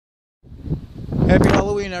Happy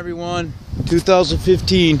Halloween, everyone.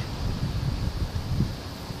 2015.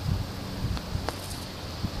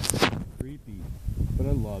 Creepy, but I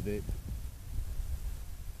love it.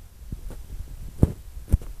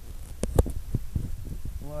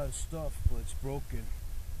 A lot of stuff, but it's broken.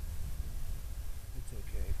 It's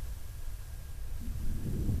okay.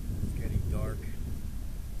 It's getting dark.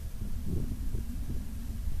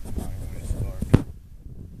 Not when it's dark.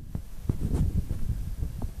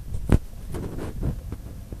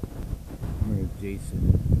 Jason.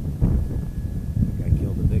 I think I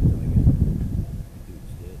killed the victim again.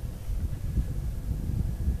 Dude's dead.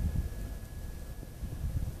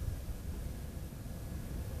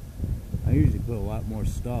 I usually put a lot more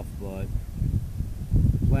stuff, but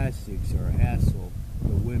the plastics are a hassle.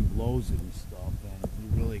 The wind blows it and stuff, and you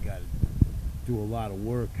really got to do a lot of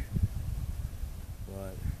work.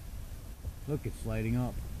 But look, it's lighting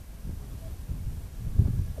up.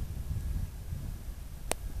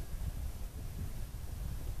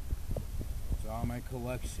 On my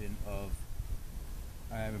collection of,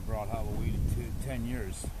 I haven't brought Halloween in 10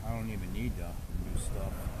 years. I don't even need the new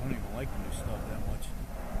stuff. I don't even like the new stuff that much.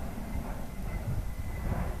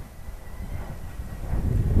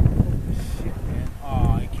 Holy shit, man.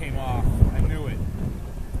 Oh, it came off. I knew it.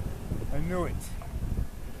 I knew it.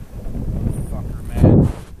 Fucker, man.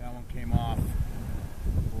 That one came off.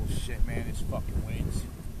 Bullshit, man. It's fucking wings.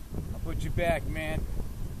 I'll put you back, man.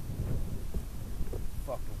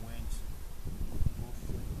 Fucking wings.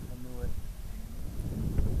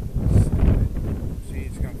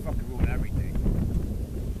 It's gonna fucking ruin everything.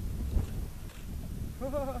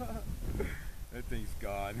 That thing's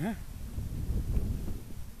gone, huh?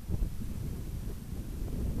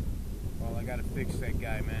 Well, I gotta fix that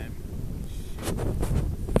guy, man. Shit.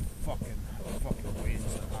 Fucking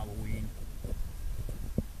wins on Halloween.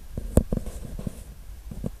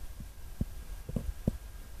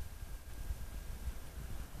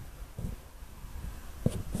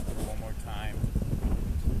 One more time.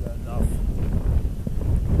 Is that enough?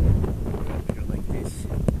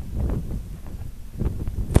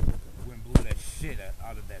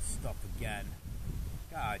 Out of that stuff again.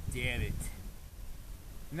 God damn it.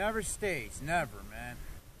 Never stays. Never, man.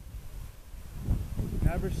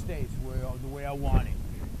 Never stays the way I want it.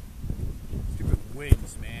 Stupid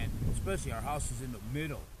winds, man. Especially our house is in the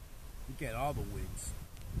middle. You get all the winds.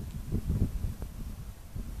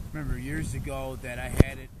 Remember years ago that I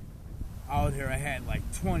had it out here, I had like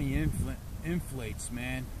 20 inflates,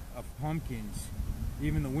 man, of pumpkins,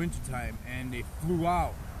 even the wintertime, and they flew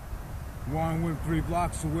out. One went 3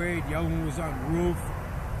 blocks away, the other one was on the roof,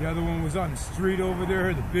 the other one was on the street over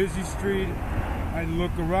there, the busy street. I had to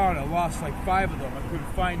look around, I lost like 5 of them, I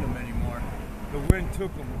couldn't find them anymore. The wind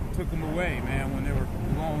took them away, man, when they were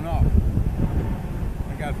blown up.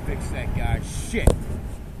 I gotta fix that guy, shit.